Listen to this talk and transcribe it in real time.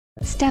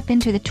Step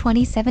into the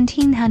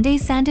 2017 Hyundai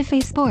Santa Fe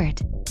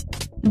Sport.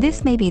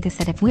 This may be the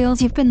set of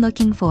wheels you've been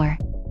looking for.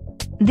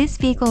 This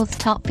vehicle's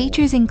top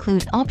features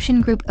include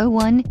Option Group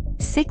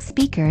O1, 6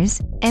 speakers,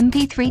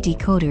 MP3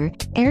 decoder,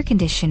 air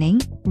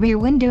conditioning, rear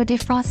window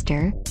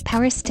defroster,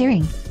 power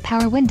steering,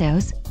 power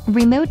windows,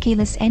 remote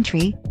keyless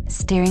entry,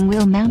 steering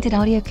wheel mounted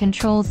audio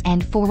controls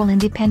and 4-wheel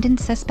independent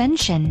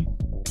suspension.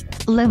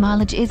 Low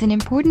mileage is an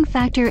important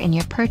factor in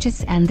your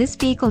purchase, and this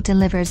vehicle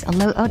delivers a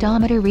low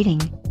odometer reading.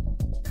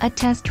 A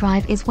test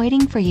drive is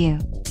waiting for you.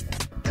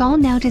 Call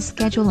now to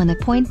schedule an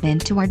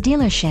appointment to our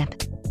dealership.